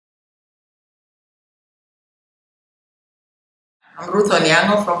I'm Ruth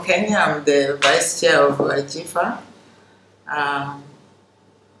Oniang'o from Kenya. I'm the Vice Chair of GFAR. Um,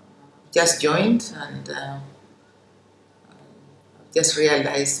 just joined and just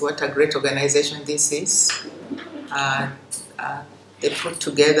realized what a great organization this is. Uh, uh, they put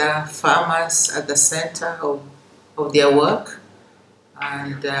together farmers at the center of their work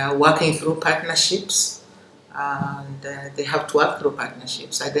and working through partnerships. And they have to work through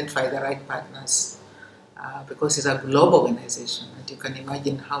partnerships, identify the right partners. Because it's a global organization, and you can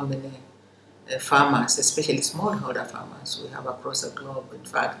imagine how many farmers, especially smallholder farmers, we have across the globe. In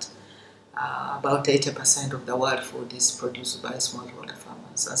fact, about 80% of the world food is produced by smallholder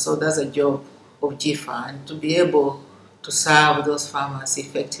farmers. And so that's a job of GFAR, and to be able to serve those farmers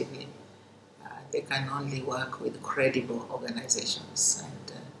effectively, they can only work with credible organizations.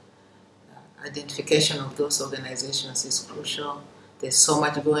 And identification of those organizations is crucial. There's so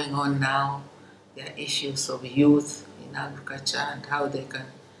much going on now. There are issues of youth in agriculture and how they can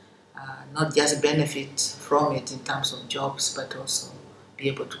not just benefit from it in terms of jobs, but also be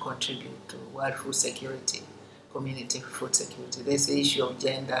able to contribute to world food security, community food security. There's the issue of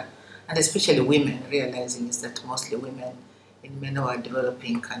gender, and especially women, realizing is that mostly women in many of our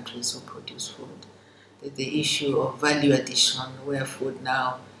developing countries who produce food. There's the issue of value addition, where food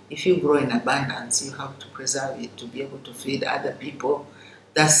now, if you grow in abundance, you have to preserve it to be able to feed other people.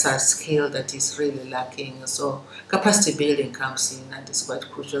 That's a skill that is really lacking. So capacity building comes in, and it's quite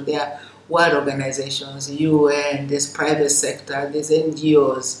crucial. There are world organizations, UN, there's private sector, there's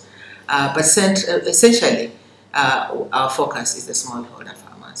NGOs, but essentially our focus is the smallholder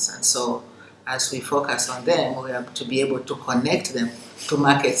farmers. And so as we focus on them, we have to be able to connect them to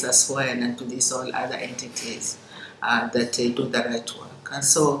markets as well, and to these all other entities that do the right work. And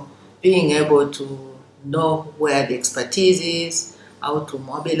so being able to know where the expertise is, how to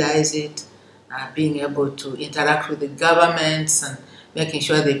mobilize it, being able to interact with the governments and making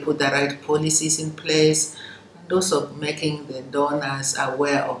sure they put the right policies in place, and also making the donors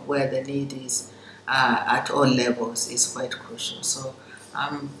aware of where the need is at all levels is quite crucial. So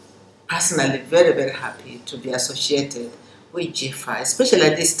I'm personally very, very happy to be associated with GFAR, especially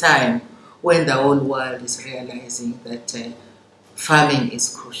at this time when the whole world is realizing that farming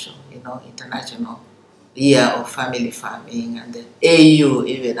is crucial, international year of family farming, and the AU,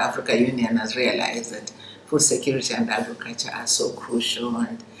 even Africa Union, has realized that food security and agriculture are so crucial,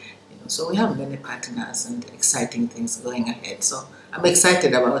 and so we have many partners and exciting things going ahead. So I'm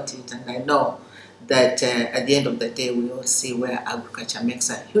excited about it, and I know that at the end of the day we all see where agriculture makes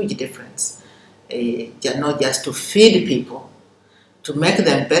a huge difference, not just to feed people, to make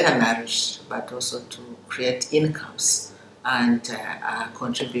them better nourished, but also to create incomes and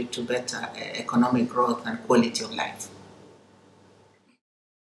contribute to better economic growth and quality of life.